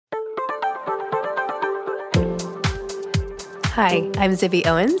Hi, I'm Zibby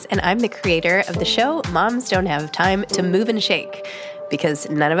Owens, and I'm the creator of the show Moms Don't Have Time to Move and Shake, because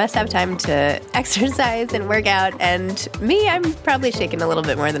none of us have time to exercise and work out, and me, I'm probably shaking a little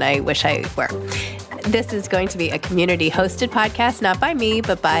bit more than I wish I were. This is going to be a community-hosted podcast, not by me,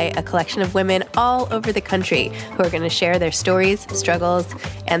 but by a collection of women all over the country who are going to share their stories, struggles,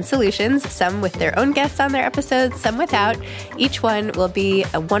 and solutions, some with their own guests on their episodes, some without. Each one will be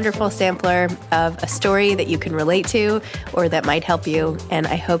a wonderful sampler of a story that you can relate to or that might help you, and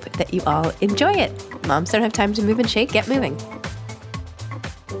I hope that you all enjoy it. Moms don't have time to move and shake. Get moving.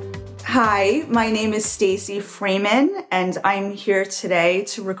 Hi, my name is Stacey Freeman, and I'm here today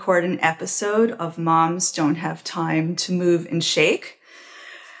to record an episode of Moms Don't Have Time to Move and Shake.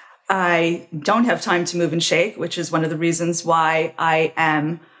 I don't have time to move and shake, which is one of the reasons why I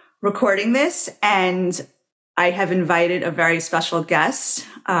am recording this, and I have invited a very special guest.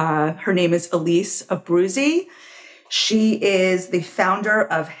 Her name is Elise Abruzzi. She is the founder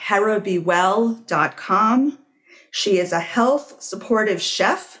of HeraBeWell.com. She is a health supportive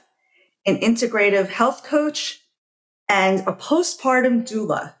chef, an integrative health coach, and a postpartum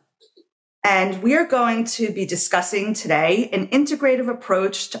doula. And we are going to be discussing today an integrative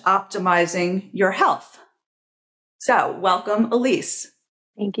approach to optimizing your health. So welcome, Elise.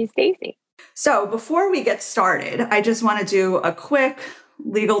 Thank you, Stacey. So before we get started, I just want to do a quick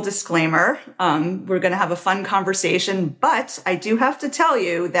legal disclaimer. We're going to have a fun conversation, but I do have to tell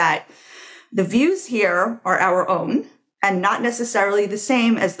you that the views here are our own and not necessarily the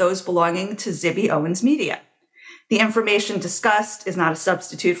same as those belonging to Zibby Owens Media. The information discussed is not a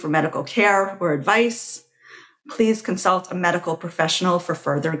substitute for medical care or advice. Please consult a medical professional for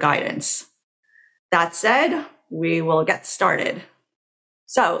further guidance. That said, we will get started.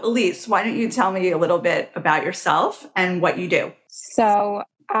 So, Elise, why don't you tell me a little bit about yourself and what you do? So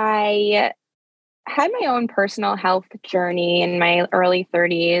I had my own personal health journey in my early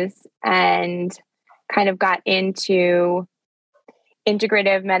 30s and kind of got into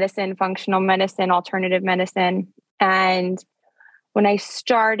integrative medicine, functional medicine, alternative medicine. And when I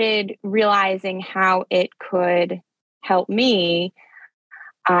started realizing how it could help me,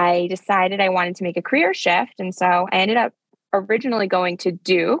 I decided I wanted to make a career shift. And so I ended up originally going to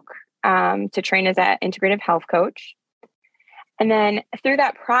Duke to train as an integrative health coach. And then through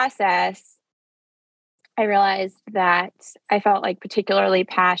that process, I realized that I felt like particularly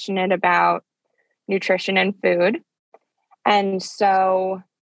passionate about nutrition and food. And so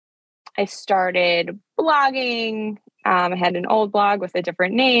I started blogging. I had an old blog with a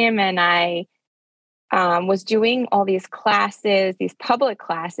different name, and I was doing all these classes, these public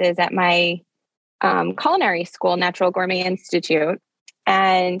classes at my culinary school, Natural Gourmet Institute.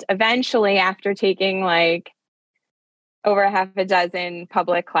 And eventually, after taking like over half a dozen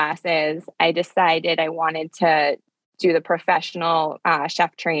public classes, I decided I wanted to do the professional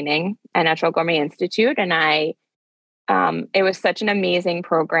chef training at Natural Gourmet Institute. And it was such an amazing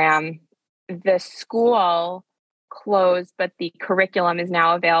program. The school closed, but the curriculum is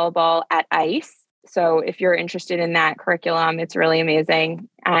now available at ICE. So if you're interested in that curriculum, it's really amazing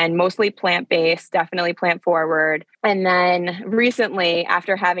and mostly plant-based, definitely plant-forward. And then recently,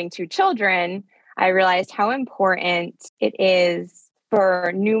 after having 2 children, I realized how important it is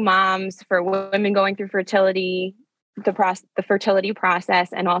for new moms, for women going through fertility, the fertility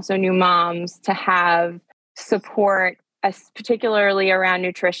process, and also new moms to have support, particularly around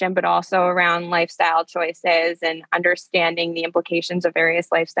nutrition, but also around lifestyle choices and understanding the implications of various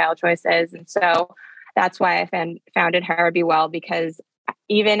lifestyle choices. And so that's why I founded HeraBeWell, because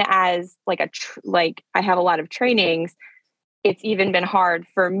even as I have a lot of trainings, it's even been hard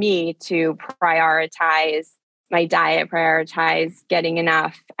for me to prioritize my diet, prioritize getting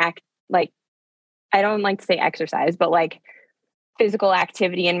enough I don't like to say exercise, but like physical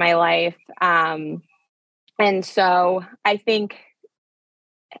activity in my life. And so I think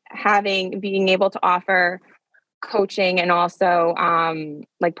being able to offer coaching and also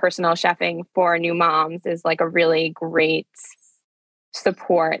like personal chefing for new moms is like a really great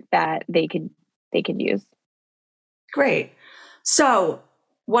support that they could use. Great. So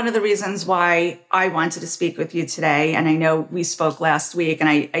one of the reasons why I wanted to speak with you today, and I know we spoke last week, and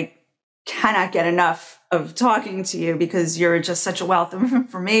I cannot get enough of talking to you because you're just such a wealth of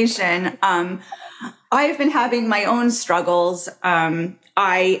information. I've been having my own struggles. I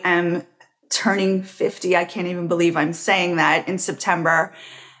am turning 50. I can't even believe I'm saying that, in September.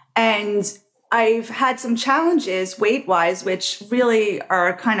 And I've had some challenges weight-wise, which really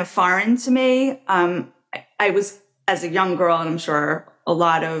are kind of foreign to me. I was, as a young girl, and I'm sure a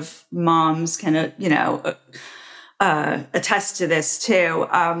lot of moms can, attest to this too.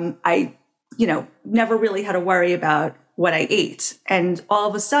 I never really had to worry about what I ate. And all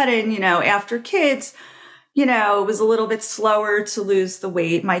of a sudden, after kids, it was a little bit slower to lose the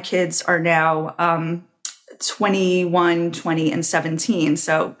weight. My kids are now 21, 20, and 17.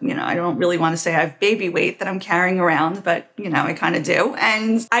 So, I don't really want to say I have baby weight that I'm carrying around, but, I kind of do.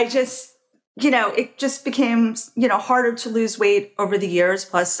 And I just, it just became, harder to lose weight over the years.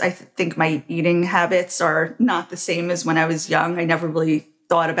 Plus, I think my eating habits are not the same as when I was young. I never really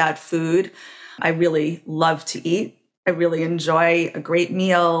thought about food. I really love to eat. I really enjoy a great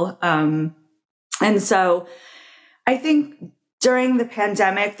meal. And so I think during the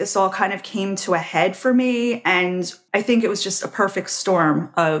pandemic, this all kind of came to a head for me. And I think it was just a perfect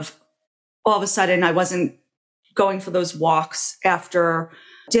storm of all of a sudden I wasn't going for those walks after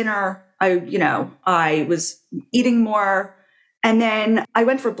dinner. I was eating more. And then I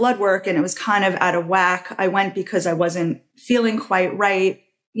went for blood work and it was kind of out of whack. I went because I wasn't feeling quite right.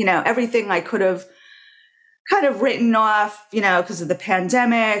 Everything I could have kind of written off, because of the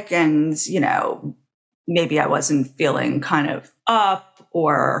pandemic and, maybe I wasn't feeling kind of up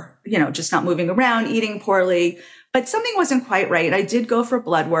or, just not moving around, eating poorly, but something wasn't quite right. I did go for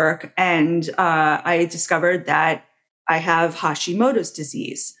blood work and I discovered that I have Hashimoto's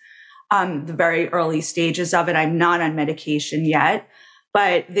disease. The very early stages of it. I'm not on medication yet,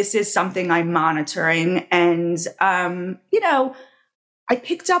 but this is something I'm monitoring. And, I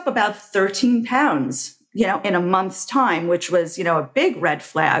picked up about 13 pounds, in a month's time, which was, a big red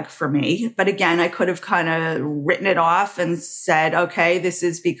flag for me. But again, I could have kind of written it off and said, okay, this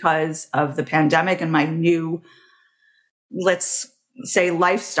is because of the pandemic and my new, let's say,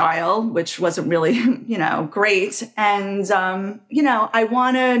 lifestyle, which wasn't really, great. And, I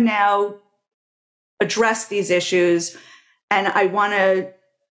want to now address these issues and I want to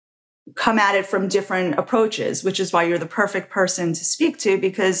come at it from different approaches, which is why you're the perfect person to speak to,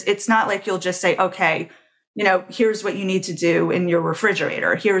 because it's not like you'll just say, okay, here's what you need to do in your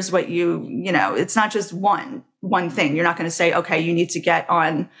refrigerator. Here's what it's not just one thing. You're not going to say, okay, you need to get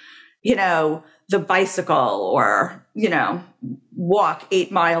on, the bicycle or, walk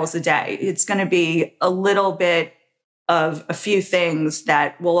 8 miles a day. It's going to be a little bit of a few things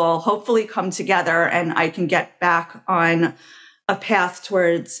that will all hopefully come together and I can get back on a path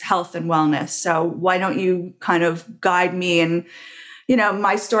towards health and wellness. So why don't you kind of guide me? And,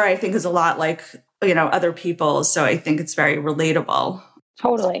 my story, I think, is a lot like, other people's. So I think it's very relatable.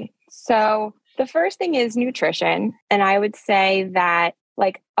 Totally. So the first thing is nutrition. And I would say that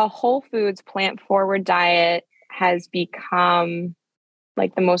like a whole foods plant forward diet has become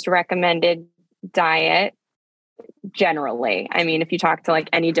like the most recommended diet generally. I mean, if you talk to like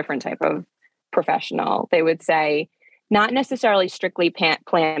any different type of professional, they would say not necessarily strictly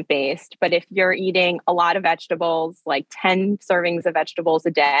plant-based, but if you're eating a lot of vegetables, like 10 servings of vegetables a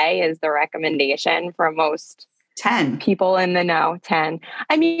day is the recommendation for most 10 people in the know. 10.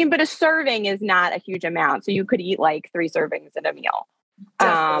 I mean, but a serving is not a huge amount. So you could eat like 3 servings in a meal.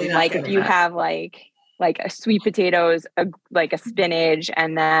 Like if you have like a sweet potatoes, like a spinach,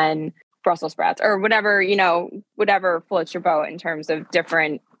 and then Brussels sprouts or whatever, whatever floats your boat in terms of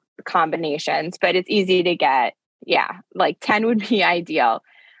different combinations, but it's easy to get. Yeah, like 10 would be ideal.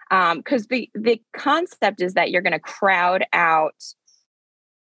 Because the concept is that you're going to crowd out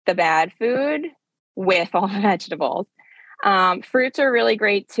the bad food with all the vegetables. Fruits are really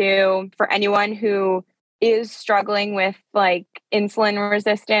great too for anyone who is struggling with like insulin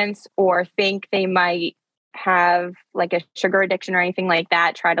resistance or think they might have like a sugar addiction or anything like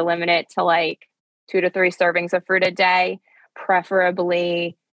that. Try to limit it to like 2 to 3 servings of fruit a day,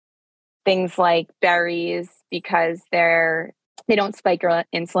 preferably things like berries, because they don't spike your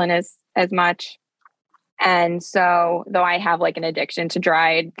insulin as much. And so though I have like an addiction to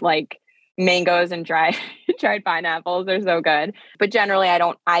dried like mangoes and dried pineapples, they're so good. But generally I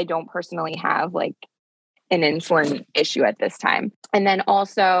don't personally have like an insulin issue at this time. And then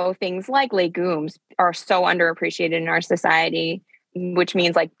also things like legumes are so underappreciated in our society, which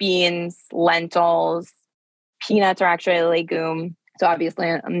means like beans, lentils, peanuts are actually a legume. So obviously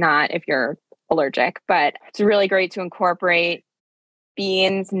I'm not if you're allergic, but it's really great to incorporate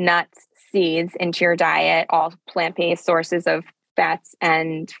beans, nuts, seeds into your diet, all plant-based sources of fats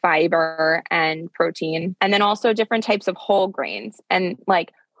and fiber and protein. And then also different types of whole grains. And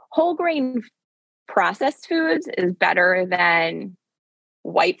like whole grain processed foods is better than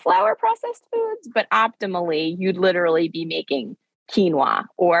white flour processed foods, but optimally you'd literally be making quinoa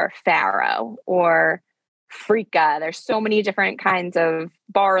or farro or freekeh. There's so many different kinds of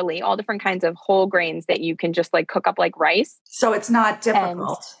barley, all different kinds of whole grains that you can just like cook up like rice. So it's not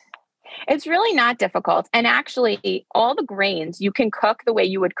difficult. And it's really not difficult. And actually all the grains you can cook the way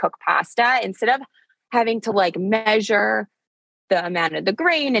you would cook pasta. Instead of having to like measure the amount of the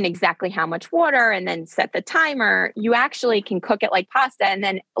grain and exactly how much water and then set the timer, you actually can cook it like pasta. And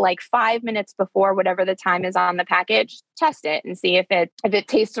then like 5 minutes before whatever the time is on the package, test it and see if it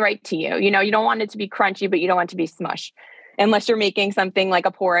tastes right to you. You know, you don't want it to be crunchy, but you don't want it to be smush. Unless you're making something like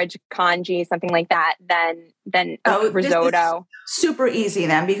a porridge, congee, something like that, then risotto. Super easy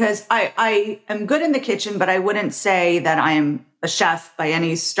then, because I am good in the kitchen, but I wouldn't say that I am a chef by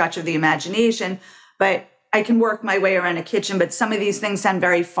any stretch of the imagination. But I can work my way around a kitchen, but some of these things sound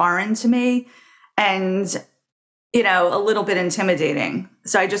very foreign to me and, you know, a little bit intimidating.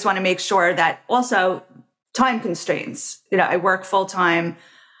 So I just want to make sure that also time constraints, you know, I work full time.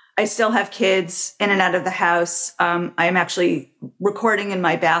 I still have kids in and out of the house. I am actually recording in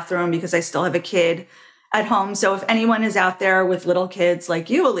my bathroom because I still have a kid at home. So if anyone is out there with little kids like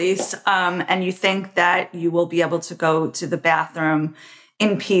you, Elise, and you think that you will be able to go to the bathroom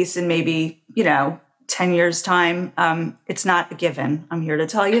in peace and maybe, you know, 10 years time, it's not a given. I'm here to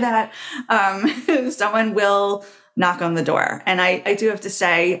tell you that. Someone will knock on the door. And I do have to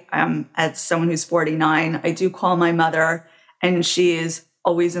say, as someone who's 49, I do call my mother and she is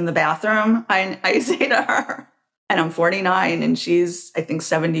always in the bathroom. I say to her, and I'm 49 and she's, I think,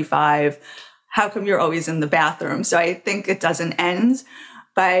 75. How come you're always in the bathroom? So I think it doesn't end.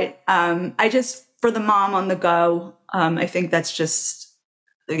 But I just, for the mom on the go, I think that's just,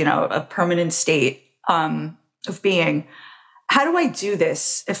 you know, a permanent state of being. How do I do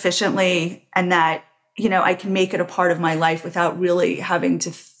this efficiently and that, you know, I can make it a part of my life without really having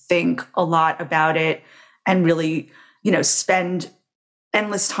to think a lot about it and really, you know, spend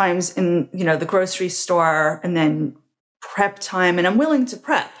endless times in, you know, the grocery store and then prep time. And I'm willing to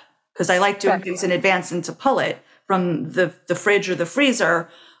prep because I like doing things in advance and to pull it from the fridge or the freezer,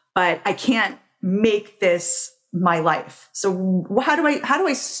 but I can't make this my life. So how do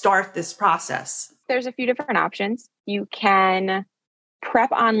I start this process? There's a few different options. You can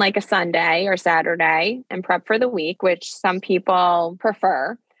prep on like a Sunday or Saturday and prep for the week, which some people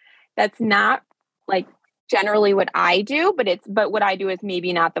prefer. That's not like generally what I do, but what I do is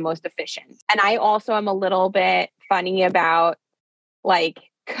maybe not the most efficient. And I also am a little bit funny about like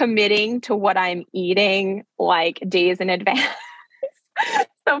committing to what I'm eating like days in advance.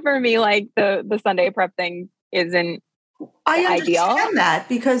 So for me, like the Sunday prep thing isn't I understand ideal. that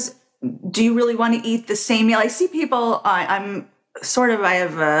because do you really want to eat the same meal? I see people, I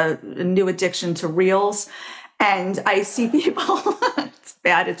have a new addiction to reels and I see people, it's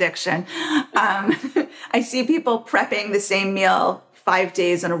bad addiction. I see people prepping the same meal 5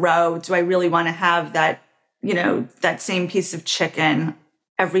 days in a row. Do I really want to have that, you know, that same piece of chicken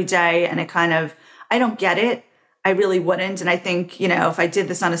every day? And I don't get it. I really wouldn't. And I think, you know, if I did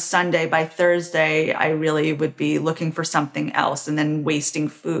this on a Sunday, by Thursday, I really would be looking for something else and then wasting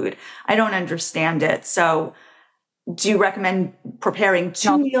food. I don't understand it. So do you recommend preparing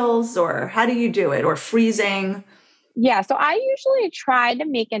two meals or how do you do it, or freezing? Yeah. So I usually try to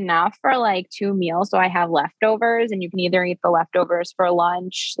make enough for like 2 meals. So I have leftovers and you can either eat the leftovers for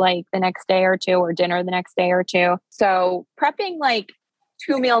lunch like the next day or two or dinner the next day or two. So prepping like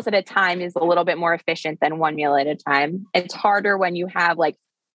 2 meals at a time is a little bit more efficient than 1 meal at a time. It's harder when you have like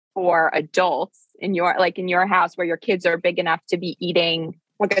 4 adults in your house where your kids are big enough to be eating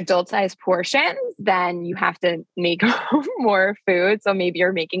like adult-sized portions, then you have to make more food. So maybe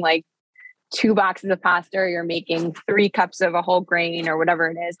you're making like 2 boxes of pasta, or you're making 3 cups of a whole grain or whatever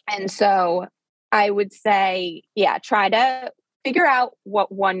it is. And so I would say, yeah, try to figure out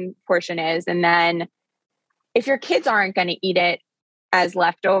what one portion is. And then if your kids aren't going to eat it as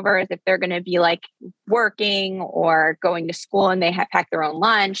leftovers, if they're going to be like working or going to school and they pack their own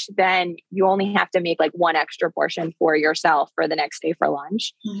lunch, then you only have to make like 1 extra portion for yourself for the next day for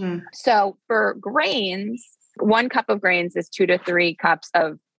lunch. Mm-hmm. So for grains, 1 cup of grains is 2 to 3 cups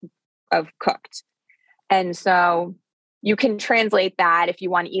of cooked. And so you can translate that if you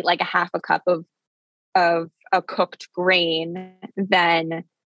want to eat like a half a cup of a cooked grain, then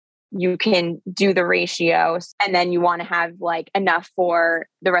you can do the ratios, and then you want to have like enough for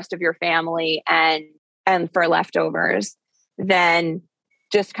the rest of your family and for leftovers, then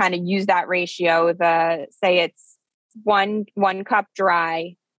just kind of use that ratio. Say it's one cup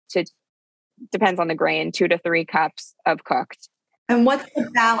dry to, depends on the grain, 2 to 3 cups of cooked. And what's the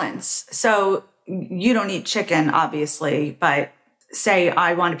balance? So you don't eat chicken, obviously, but say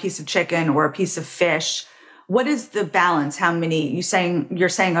I want a piece of chicken or a piece of fish. What is the balance? How many? You're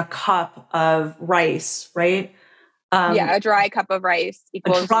saying a cup of rice, right? Yeah, a dry cup of rice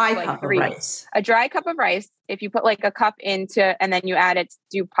equals a dry like cup 3. Of rice. A dry cup of rice. If you put like a cup into, and then you add it,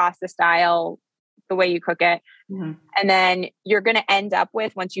 do pasta style, the way you cook it, Mhm. And then you're going to end up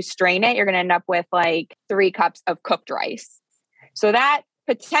with, once you strain it, you're going to end up with like 3 cups of cooked rice. So that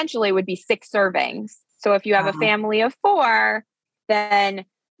potentially would be 6 servings. So if you have a family of 4, then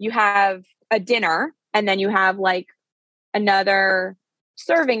you have a dinner and then you have like another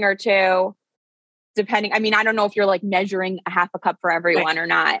serving or 2, depending. I mean, I don't know if you're like measuring a half a cup for everyone or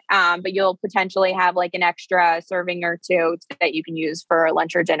not, but you'll potentially have like an extra serving or 2 that you can use for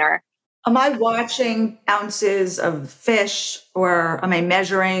lunch or dinner. Am I watching ounces of fish, or am I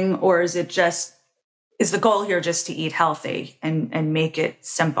measuring, or is the goal here just to eat healthy and make it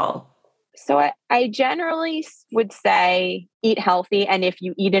simple? So I generally would say eat healthy. And if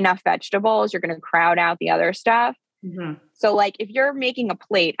you eat enough vegetables, you're going to crowd out the other stuff. Mm-hmm. So like if you're making a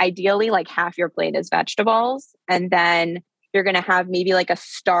plate, ideally like half your plate is vegetables. And then you're going to have maybe like a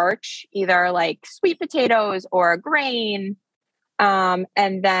starch, either like sweet potatoes or a grain. And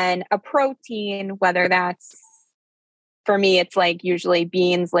then a protein, whether that's, for me, it's like usually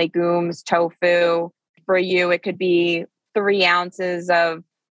beans, legumes, tofu. For you, it could be 3 ounces of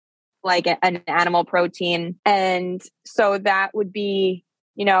like an animal protein. And so that would be,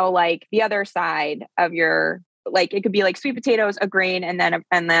 like the other side of your, like, it could be like sweet potatoes, a grain, and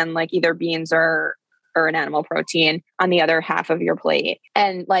then like either beans or an animal protein on the other half of your plate.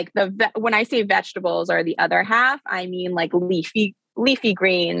 And like when I say vegetables are the other half, I mean like leafy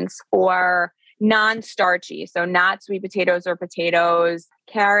greens or non-starchy. So not sweet potatoes or potatoes.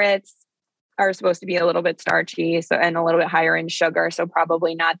 Carrots are supposed to be a little bit starchy, and a little bit higher in sugar. So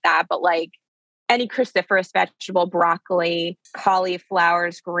probably not that, but like any cruciferous vegetable, broccoli, cauliflower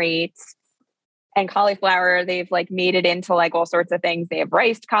is great. And cauliflower, they've like made it into like all sorts of things. They have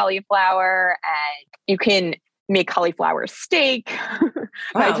riced cauliflower, and you can make cauliflower steak.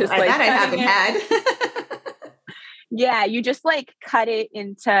 Wow, that I haven't had. Yeah, you just like cut it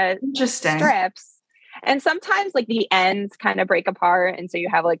into strips. And sometimes like the ends kind of break apart. And so you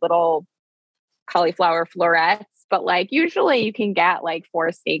have like little cauliflower florets. But like usually you can get like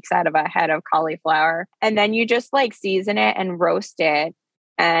 4 steaks out of a head of cauliflower. And then you just like season it and roast it.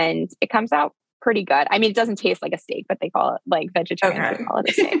 And it comes out pretty good. I mean, it doesn't taste like a steak, but they call it, like vegetarians would call it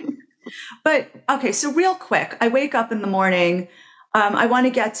a steak. But okay, so real quick, I wake up in the morning. I want to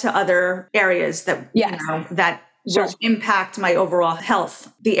get to other areas that that will impact my overall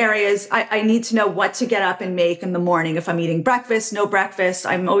health. The areas I need to know what to get up and make in the morning. If I'm eating breakfast, no breakfast,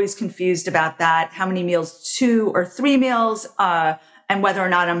 I'm always confused about that. How many meals, 2 or 3 meals, and whether or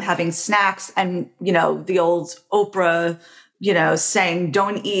not I'm having snacks. And the old Oprah, saying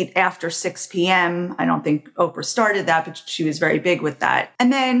don't eat after 6 p.m. I don't think Oprah started that, but she was very big with that.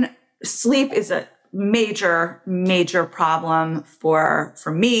 And then sleep is a major, major problem for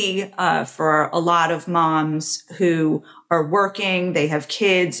me, for a lot of moms who are working, they have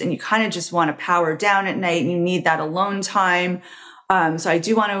kids, and you kind of just want to power down at night and you need that alone time. So I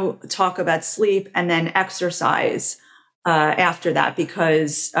do want to talk about sleep and then exercise after that,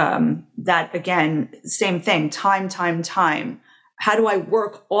 because that, again, same thing, time. How do I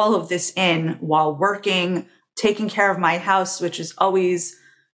work all of this in while working, taking care of my house, which is always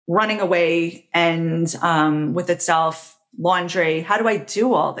running away, and with itself, laundry? How do I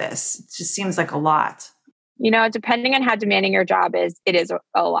do all this? It just seems like a lot. Depending on how demanding your job is, it is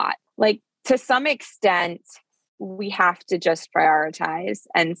a lot. Like to some extent, we have to just prioritize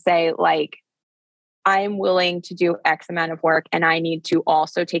and say like, I'm willing to do X amount of work, and I need to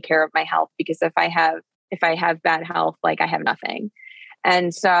also take care of my health, because if I have bad health, like I have nothing.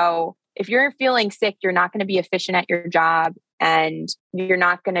 And so if you're feeling sick, you're not going to be efficient at your job, and you're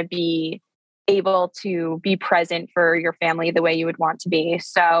not going to be able to be present for your family the way you would want to be.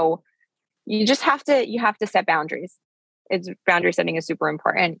 So you have to set boundaries. Boundary setting is super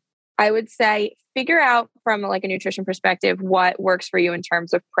important. I would say figure out from like a nutrition perspective what works for you in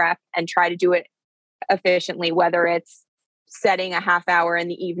terms of prep, and try to do it efficiently, whether it's setting a half hour in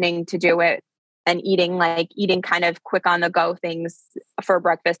the evening to do it and eating kind of quick on the go things for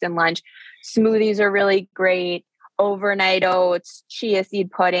breakfast and lunch. Smoothies are really great. Overnight oats, chia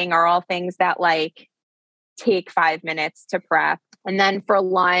seed pudding are all things that like take 5 minutes to prep. And then for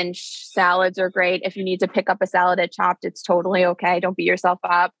lunch, salads are great. If you need to pick up a salad at Chopped, it's totally okay. Don't beat yourself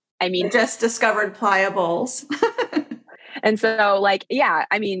up. I mean, I just discovered Pliables. And so like, yeah,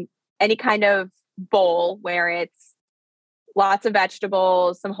 I mean, any kind of bowl where it's lots of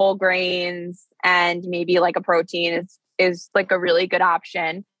vegetables, some whole grains, and maybe like a protein is like a really good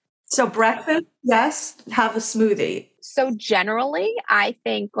option. So breakfast, yes, have a smoothie. So generally, I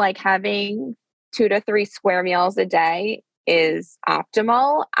think like having 2 to 3 square meals a day is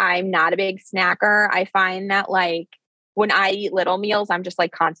optimal. I'm not a big snacker. I find that like when I eat little meals, I'm just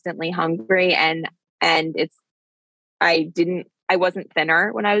like constantly hungry, and it's I wasn't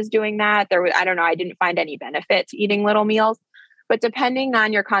thinner when I was doing that. I don't know, I didn't find any benefit to eating little meals. But depending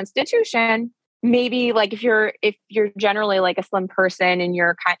on your constitution, maybe like if you're generally like a slim person and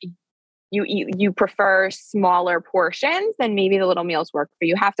you prefer smaller portions, then maybe the little meals work for you.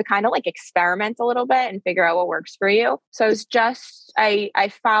 You have to kind of like experiment a little bit and figure out what works for you. So it's just,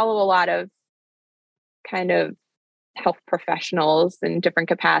 I follow a lot of kind of health professionals in different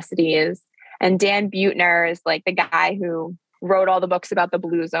capacities. And Dan Buettner is like the guy who wrote all the books about the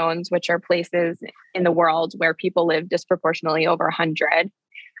blue zones, which are places in the world where people live disproportionately over 100.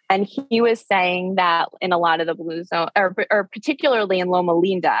 And he was saying that in a lot of the blue zone, or particularly in Loma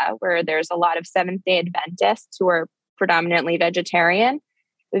Linda, where there's a lot of Seventh-day Adventists who are predominantly vegetarian,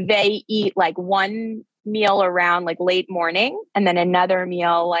 they eat like one meal around like late morning and then another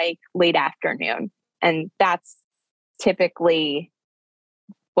meal like late afternoon. And that's typically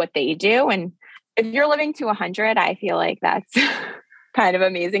what they do. And if you're living to 100, I feel like that's kind of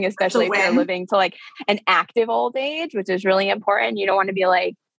amazing, especially if you're living to like an active old age, which is really important. You don't want to be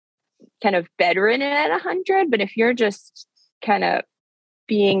like kind of bedridden at 100, but if you're just kind of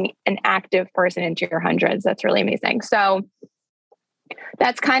being an active person into your hundreds, that's really amazing. So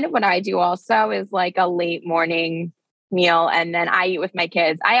that's kind of what I do also, is like a late morning meal. And then I eat with my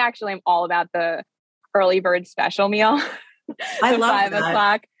kids. I actually am all about the early bird special meal. I love 5 that.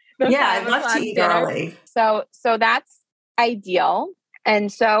 o'clock. I love to eat early. So that's ideal.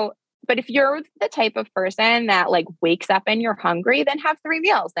 And so, but if you're the type of person that like wakes up and you're hungry, then have 3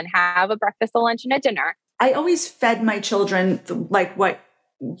 meals, then have a breakfast, a lunch, and a dinner. I always fed my children like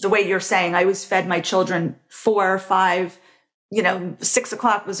the way you're saying. I always fed my children 4 or 5, 6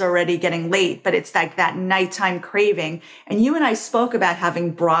 o'clock was already getting late, but it's like that nighttime craving. And you and I spoke about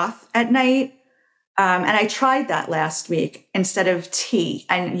having broth at night. And I tried that last week instead of tea.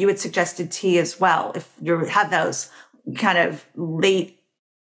 And you had suggested tea as well, if you have those kind of late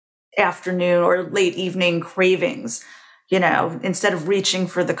afternoon or late evening cravings, instead of reaching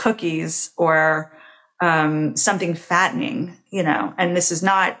for the cookies or something fattening, and this is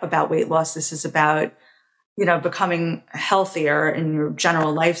not about weight loss. This is about, becoming healthier in your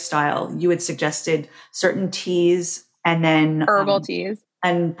general lifestyle. You had suggested certain teas and then herbal teas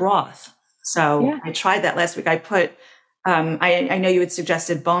and broth. So yeah. I tried that last week. I put, I know you had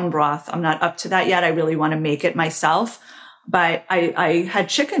suggested bone broth. I'm not up to that yet. I really want to make it myself, but I had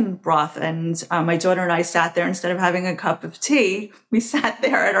chicken broth, and my daughter and I sat there, instead of having a cup of tea, we sat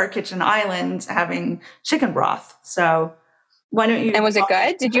there at our kitchen island having chicken broth. So why don't you? And was it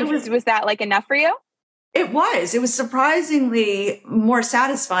good? Was that like enough for you? It was surprisingly more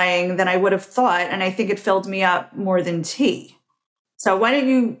satisfying than I would have thought. And I think it filled me up more than tea. So why don't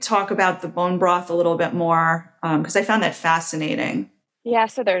you talk about the bone broth a little bit more? Because I found that fascinating. Yeah.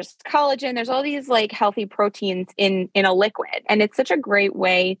 So there's collagen, there's all these like healthy proteins in a liquid. And it's such a great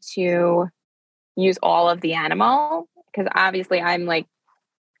way to use all of the animal, because obviously I'm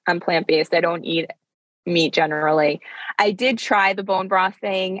plant-based. I don't eat meat generally. I did try the bone broth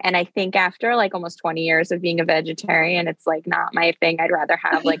thing. And I think after like almost 20 years of being a vegetarian, it's like not my thing. I'd rather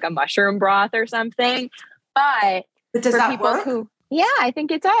have like a mushroom broth or something. But does that work? Yeah, I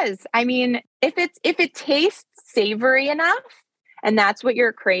think it does. I mean, if it tastes savory enough and that's what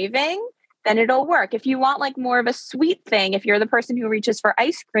you're craving, then it'll work. If you want like more of a sweet thing, if you're the person who reaches for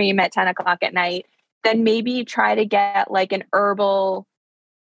ice cream at 10 o'clock at night, then maybe try to get like an herbal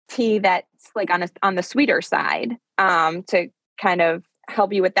tea that's like on the sweeter side to kind of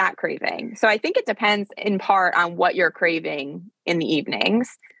help you with that craving. So I think it depends in part on what you're craving in the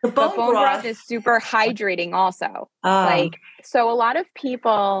evenings. The bone broth is super hydrating also. So a lot of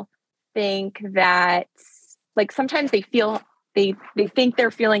people think that like sometimes they think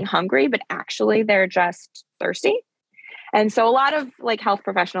they're feeling hungry, but actually they're just thirsty. And so a lot of like health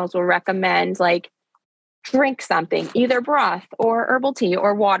professionals will recommend like drink something, either broth or herbal tea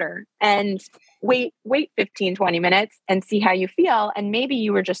or water, and wait 15, 20 minutes and see how you feel. And maybe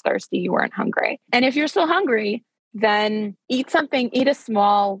you were just thirsty, you weren't hungry. And if you're still hungry, then eat a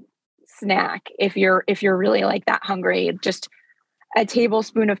small snack. If you're really like that hungry, just a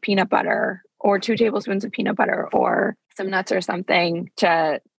tablespoon of peanut butter or 2 tablespoons of peanut butter or some nuts or something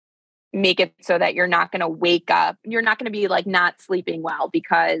to make it so that you're not going to wake up. You're not going to be like not sleeping well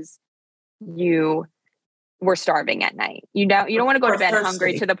because you were starving at night. You don't want to go to bed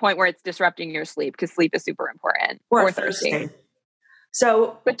hungry to the point where it's disrupting your sleep, because sleep is super important. Or thirsty.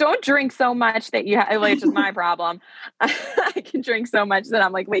 So, but don't drink so much that you have, which is my problem. I can drink so much that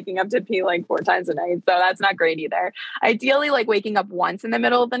I'm like waking up to pee like 4 times a night. So that's not great either. Ideally, like waking up once in the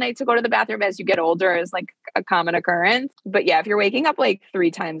middle of the night to go to the bathroom as you get older is like a common occurrence. But yeah, if you're waking up like 3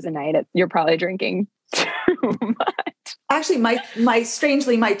 times a night, you're probably drinking too much. Actually,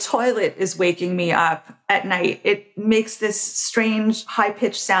 my toilet is waking me up at night. It makes this strange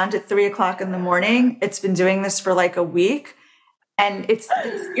high-pitched sound at 3:00 in the morning. It's been doing this for like a week. And it's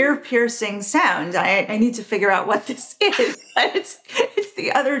this ear-piercing sound. I need to figure out what this is. It's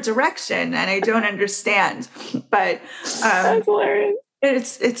the other direction, and I don't understand. But That's hilarious.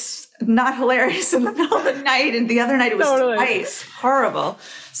 It's not hilarious in the middle of the night, and the other night it was twice. Horrible.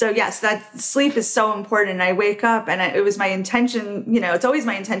 So yes, that sleep is so important. And I wake up, and it was my intention. It's always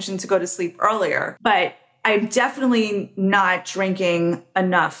my intention to go to sleep earlier, but I'm definitely not drinking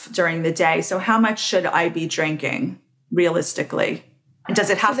enough during the day. So how much should I be drinking realistically? And does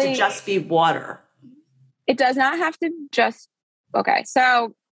it have to just be water? It does not have to just, okay.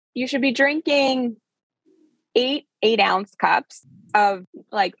 So you should be drinking 8-ounce cups of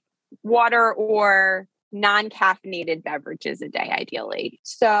like water or non-caffeinated beverages a day, ideally.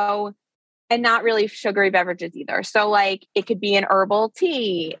 So, and not really sugary beverages either. So like it could be an herbal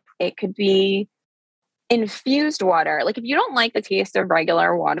tea. It could be infused water. Like if you don't like the taste of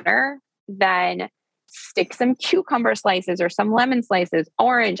regular water, then stick some cucumber slices or some lemon slices,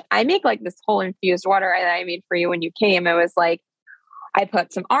 orange. I make like this whole infused water that I made for you when you came. It was like, I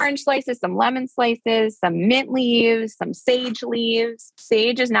put some orange slices, some lemon slices, some mint leaves, some sage leaves.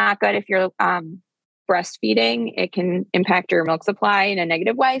 Sage is not good if you're breastfeeding. It can impact your milk supply in a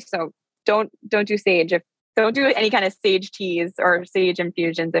negative way. So don't do sage. Don't do any kind of sage teas or sage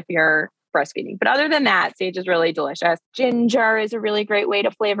infusions if you're breastfeeding. But other than that, sage is really delicious. Ginger is a really great way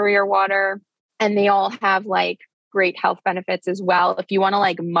to flavor your water. And they all have like great health benefits as well. If you want to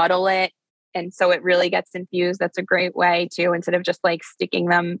like muddle it and so it really gets infused, that's a great way too, instead of just like sticking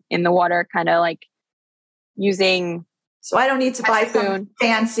them in the water, kind of like using. So I don't need to buy some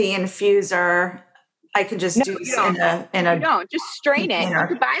fancy infuser. I can just do this in a. You don't just strain container. It. You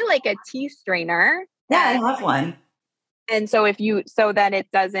could buy like a tea strainer. Yeah, I have one. And so if you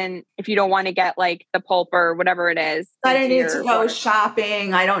don't want to get like the pulp or whatever it is. I don't need to go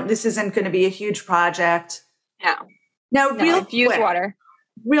shopping. This isn't going to be a huge project. No. Now, infused water.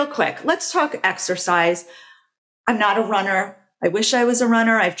 Real quick, let's talk exercise. I'm not a runner. I wish I was a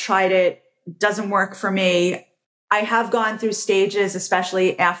runner. I've tried it. It doesn't work for me. I have gone through stages,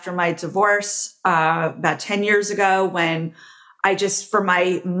 especially after my divorce, about 10 years ago, when I just, for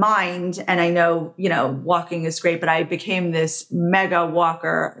my mind, and I know, walking is great, but I became this mega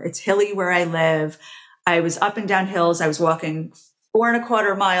walker. It's hilly where I live. I was up and down hills. I was walking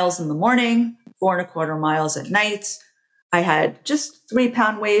 4.25 miles in the morning, 4.25 miles at night. I had just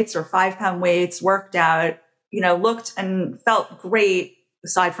 3-pound weights or 5-pound weights, worked out, looked and felt great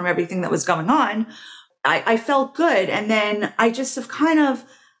aside from everything that was going on. I felt good. And then I just have kind of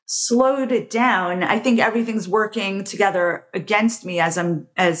slowed it down. I think everything's working together against me as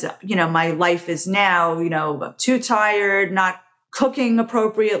my life is now, I'm too tired, not cooking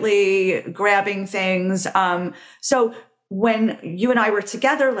appropriately, grabbing things. So when you and I were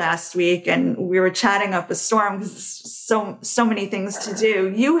together last week and we were chatting up a storm because so many things to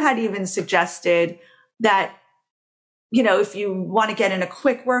do, you had even suggested that, if you want to get in a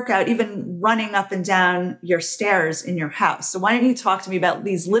quick workout, even running up and down your stairs in your house. So why don't you talk to me about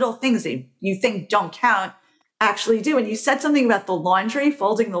these little things that you think don't count, actually do? And you said something about the laundry,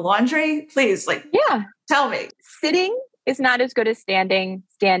 folding the laundry. Please, tell me. Sitting is not as good as standing.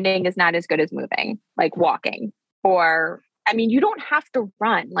 Standing is not as good as moving, like walking. You don't have to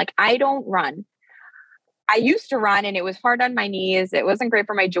run. Like I don't run. I used to run and it was hard on my knees. It wasn't great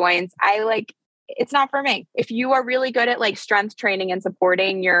for my joints. It's not for me. If you are really good at like strength training and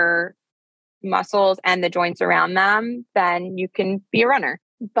supporting your muscles and the joints around them, then you can be a runner.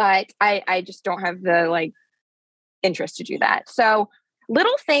 But I just don't have the interest to do that. So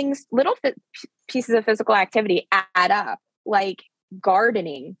little things, pieces of physical activity add up. Like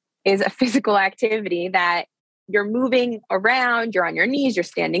gardening is a physical activity that you're moving around, you're on your knees, you're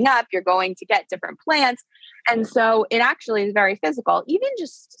standing up, you're going to get different plants. And so it actually is very physical. Even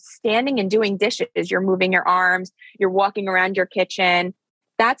just standing and doing dishes, you're moving your arms, you're walking around your kitchen.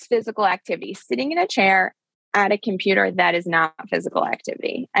 That's physical activity. Sitting in a chair at a computer, that is not physical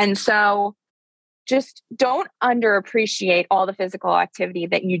activity. And so just don't underappreciate all the physical activity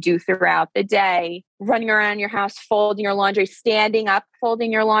that you do throughout the day. Running around your house, folding your laundry, standing up,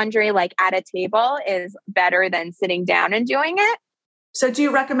 folding your laundry like at a table is better than sitting down and doing it. So do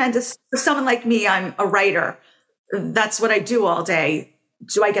you recommend for someone like me, I'm a writer, that's what I do all day.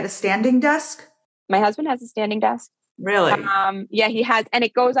 Do I get a standing desk? My husband has a standing desk. Really? Yeah, he has, and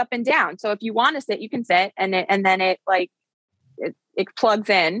it goes up and down. So if you want to sit, you can sit, and then it plugs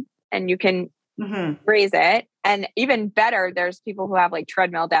in, and you can raise it. And even better, there's people who have like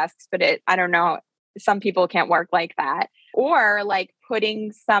treadmill desks, but I don't know some people can't work like that. Or like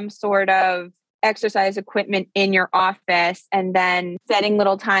putting some sort of exercise equipment in your office and then setting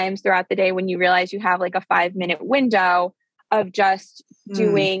little times throughout the day when you realize you have like a 5-minute window of just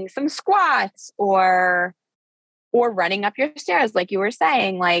doing some squats or running up your stairs. Like you were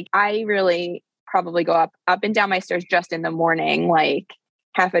saying, like I really probably go up and down my stairs just in the morning, like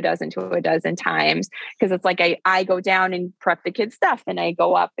half a dozen to a dozen times. Cause it's like, I go down and prep the kids' stuff, and I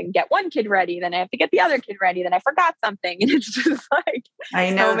go up and get one kid ready. Then I have to get the other kid ready. Then I forgot something. And it's just like, I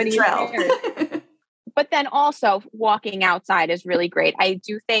know so many stairs. But then also walking outside is really great. I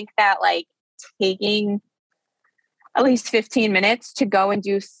do think that like taking at least 15 minutes to go and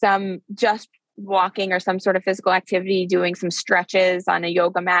do some just walking or some sort of physical activity, doing some stretches on a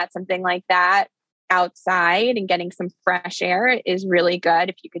yoga mat, something like that outside and getting some fresh air is really good.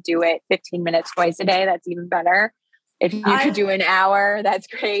 If you could do it 15 minutes twice a day, that's even better. If you could do an hour, that's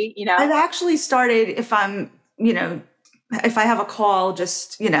great. You know, I've actually started if I'm, if I have a call,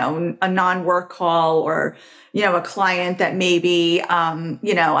 just, a non-work call or, a client that maybe,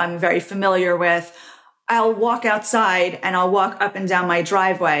 I'm very familiar with, I'll walk outside and I'll walk up and down my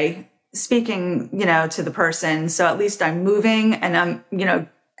driveway speaking, to the person. So at least I'm moving and I'm,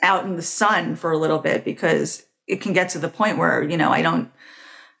 out in the sun for a little bit, because it can get to the point where, I don't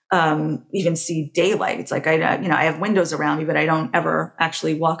even see daylight. It's like, I have windows around me, but I don't ever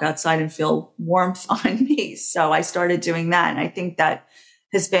actually walk outside and feel warmth on me. So I started doing that. And I think that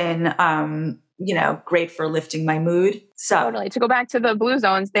has been, great for lifting my mood. So totally. To go back to the blue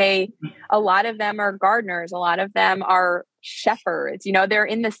zones, a lot of them are gardeners. A lot of them are shepherds. They're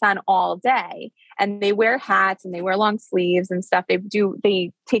in the sun all day and they wear hats and they wear long sleeves and stuff.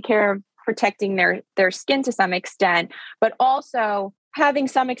 They take care of protecting their skin to some extent, but also having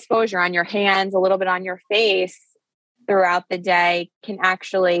some exposure on your hands, a little bit on your face throughout the day can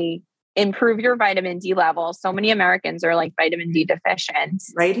actually improve your vitamin D levels. So many Americans are like vitamin D deficient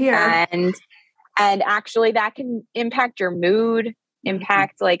right here. And actually that can impact your mood,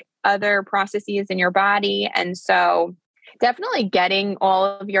 impact like other processes in your body. And so definitely getting all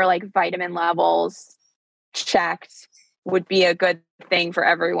of your like vitamin levels checked would be a good thing for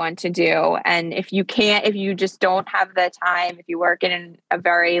everyone to do. And if you just don't have the time, if you work in a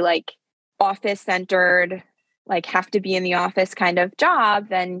very like office centered, like have to be in the office kind of job,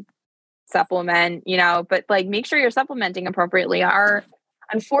 then supplement, but like make sure you're supplementing appropriately.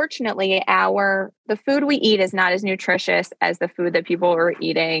 Unfortunately, the food we eat is not as nutritious as the food that people were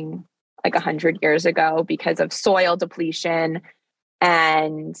eating like 100 years ago because of soil depletion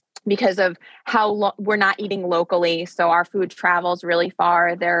and because of how we're not eating locally. So our food travels really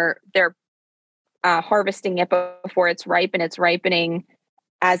far. They're harvesting it before it's ripe, and it's ripening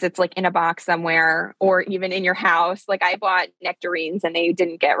as it's like in a box somewhere or even in your house. Like I bought nectarines and they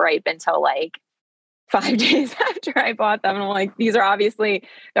didn't get ripe until like 5 days after I bought them. And I'm like,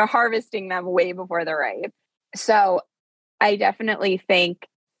 they're harvesting them way before they're ripe. So I definitely think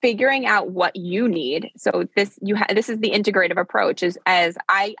figuring out what you need. So this is the integrative approach as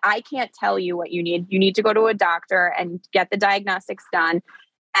I can't tell you what you need. You need to go to a doctor and get the diagnostics done.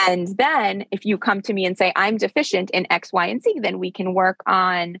 And then if you come to me and say, I'm deficient in X, Y, and Z, then we can work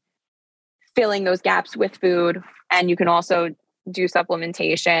on filling those gaps with food. And you can also do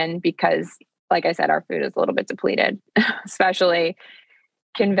supplementation because, like I said, our food is a little bit depleted, especially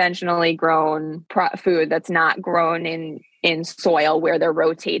conventionally grown food that's not grown in soil where they're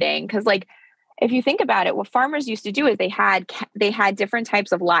rotating. Because like, if you think about it, what farmers used to do is they had different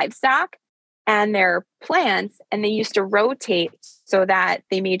types of livestock and their plants, and they used to rotate so that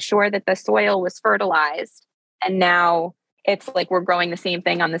they made sure that the soil was fertilized. And now it's like we're growing the same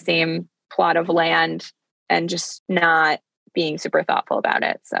thing on the same plot of land and just not being super thoughtful about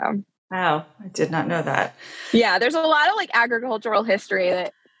it. So, wow, I did not know that. Yeah, there's a lot of like agricultural history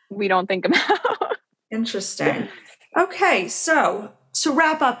that we don't think about. Interesting. Okay, so to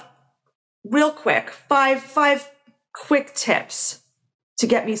wrap up real quick, five quick tips to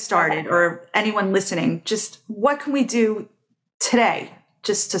get me started, or anyone listening. Just what can we do today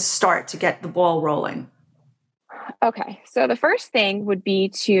just to start to get the ball rolling? Okay, so the first thing would be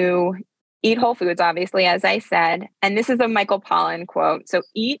to eat whole foods, obviously, as I said. And this is a Michael Pollan quote. So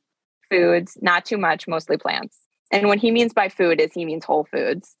eat foods, not too much, mostly plants. And what he means by food is he means whole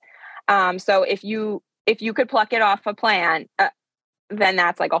foods. So if you could pluck it off a plant, then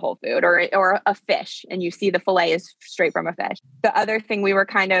that's like a whole food, or a fish, and you see the fillet is straight from a fish. The other thing we were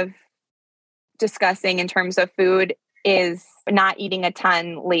kind of discussing in terms of food is not eating a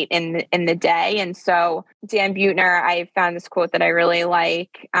ton late in the day. And so Dan Buettner, I found this quote that I really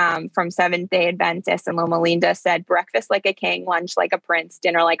like from Seventh-day Adventist, and Loma Linda said, "Breakfast like a king, lunch like a prince,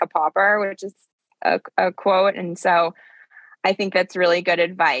 dinner like a pauper," which is a quote. And so I think that's really good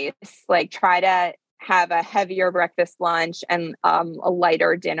advice. Like try to have a heavier breakfast, lunch, and a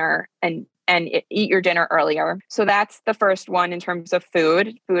lighter dinner, and eat your dinner earlier. So that's the first one in terms of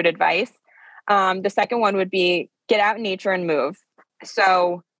food advice. The second one would be get out in nature and move.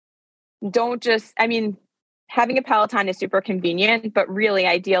 So don't just, I mean, having a Peloton is super convenient, but really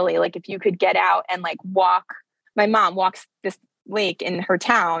ideally, like if you could get out and like walk, my mom walks this lake in her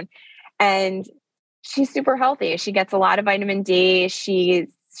town and she's super healthy. She gets a lot of vitamin D. She's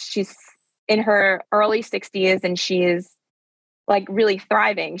in her early 60s and she's like really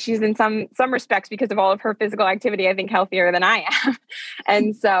thriving. She's in some respects, because of all of her physical activity, I think healthier than I am.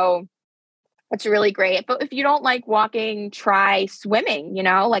 And so it's really great. But if you don't like walking, try swimming, you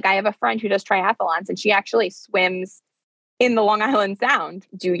know, like I have a friend who does triathlons and she actually swims in the Long Island Sound.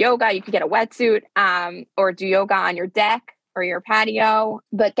 Do yoga. You can get a wetsuit, or do yoga on your deck or your patio,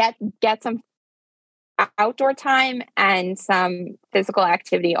 but get some outdoor time and some physical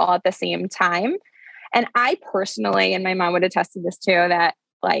activity all at the same time. And I personally, and my mom would attest to this too, that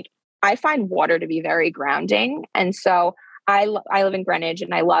like I find water to be very grounding. And so I live in Greenwich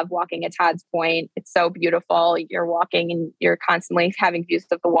and I love walking at Todd's Point. It's so beautiful. You're walking and you're constantly having views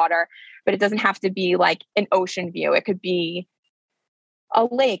of the water, but it doesn't have to be like an ocean view. It could be a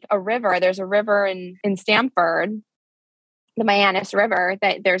lake, a river. There's a river in Stamford, the Mianus River,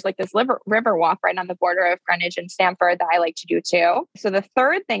 that there's like this river walk right on the border of Greenwich and Stamford that I like to do too. So the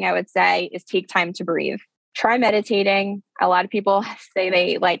third thing I would say is take time to breathe. Try meditating. A lot of people say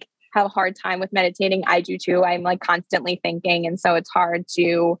they like have a hard time with meditating. I do too. I'm like constantly thinking. And so it's hard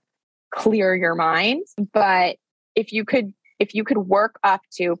to clear your mind. But if you could work up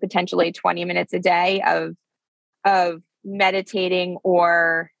to potentially 20 minutes a day of meditating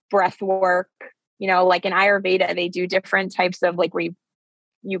or breath work, you know, like in Ayurveda, they do different types of like where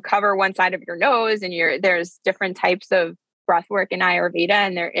you cover one side of your nose and there's different types of breath work in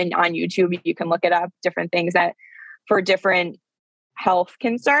Ayurveda, and on YouTube, you can look it up, different things that for different health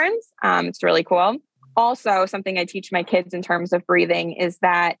concerns. It's really cool. Also, something I teach my kids in terms of breathing is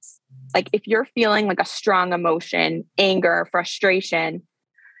that like if you're feeling like a strong emotion, anger, frustration,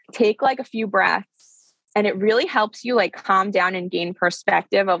 take like a few breaths, and it really helps you like calm down and gain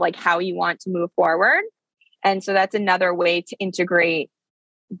perspective of like how you want to move forward. And so that's another way to integrate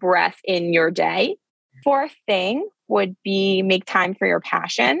breath in your day. Fourth thing would be make time for your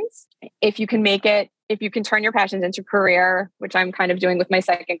passions. If you can turn your passions into career, which I'm kind of doing with my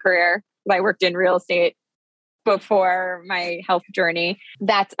second career. I worked in real estate before my health journey.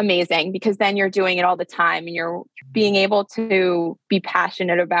 That's amazing, because then you're doing it all the time and you're being able to be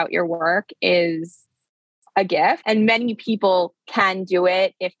passionate about your work is a gift. And many people can do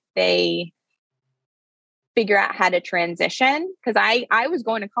it if they figure out how to transition. Because I was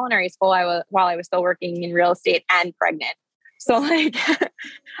going to culinary school while I was still working in real estate and pregnant. So like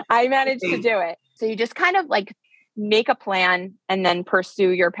I managed to do it. So you just kind of like make a plan and then pursue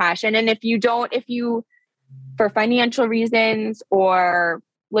your passion. And if you, for financial reasons or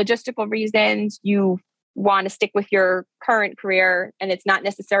logistical reasons, you want to stick with your current career and it's not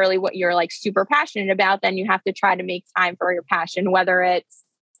necessarily what you're like super passionate about, then you have to try to make time for your passion, whether it's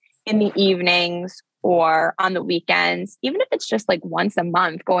in the evenings or on the weekends, even if it's just like once a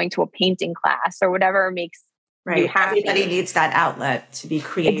month going to a painting class or whatever makes you happy. Everybody needs that outlet to be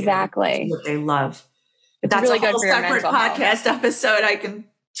creative. Exactly. What they love. It's That's really a whole good for separate podcast episode. I can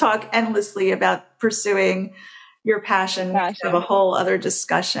talk endlessly about pursuing your passion. Have a whole other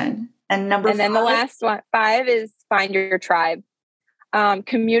discussion. And then the last one, 5 is find your tribe.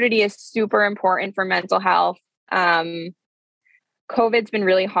 Community is super important for mental health. COVID's been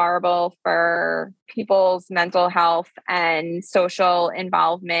really horrible for people's mental health and social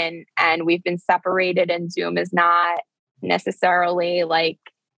involvement, and we've been separated, and Zoom is not necessarily like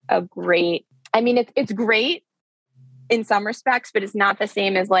a great, I mean, it's great in some respects, but it's not the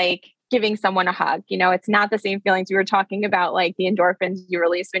same as like giving someone a hug. You know, it's not the same feelings we were talking about, like the endorphins you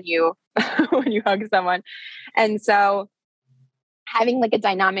release when you when you hug someone. And so having like a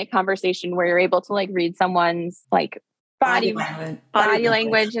dynamic conversation where you're able to like read someone's like body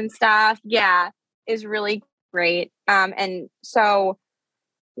language and stuff, is really great. And so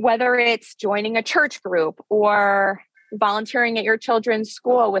whether it's joining a church group or volunteering at your children's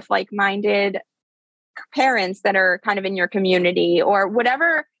school with like-minded parents that are kind of in your community, or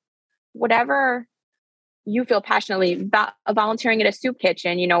whatever you feel passionately about, volunteering at a soup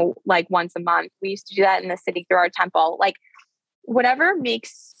kitchen, you know, like once a month. We used to do that in the city through our temple. Like whatever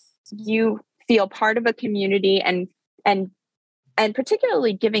makes you feel part of a community and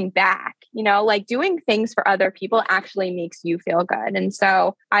particularly giving back, you know, like doing things for other people actually makes you feel good. And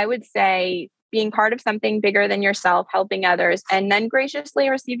so I would say being part of something bigger than yourself, helping others, and then graciously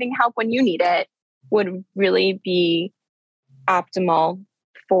receiving help when you need it would really be optimal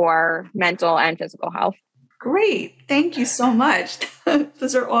for mental and physical health. Great. Thank you so much.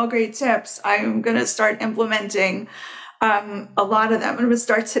 Those are all great tips. I'm going to start implementing a lot of them. I'm going to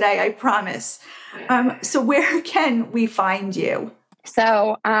start today, I promise. So where can we find you?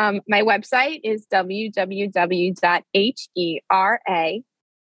 So my website is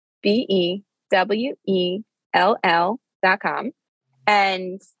www.herbewell.com.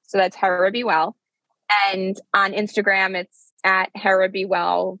 And so that's Hera Be Well. And on Instagram, it's at Hera Be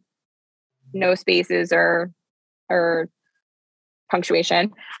Well, no spaces or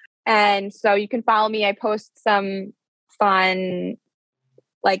punctuation. And so you can follow me. I post some fun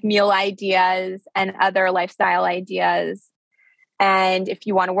like meal ideas and other lifestyle ideas. And if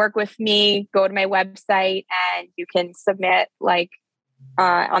you want to work with me, go to my website and you can submit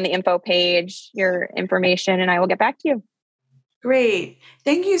on the info page your information and I will get back to you. Great.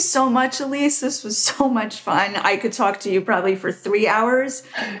 Thank you so much, Elise. This was so much fun. I could talk to you probably for 3 hours.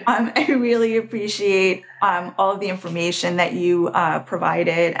 I really appreciate all of the information that you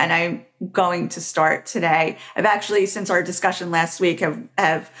provided, and I'm going to start today. I've actually, since our discussion last week,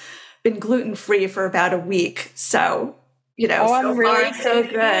 have been gluten-free for about a week. So, so far, so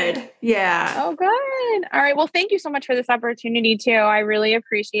good. Yeah. Oh, good. All right. Well, thank you so much for this opportunity too. I really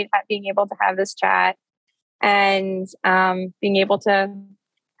appreciate being able to have this chat. And being able to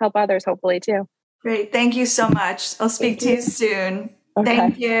help others, hopefully, too. Great. Thank you so much. I'll speak to you soon. Okay.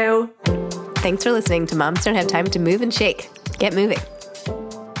 Thank you. Thanks for listening to Moms Don't Have Time to Move and Shake. Get moving.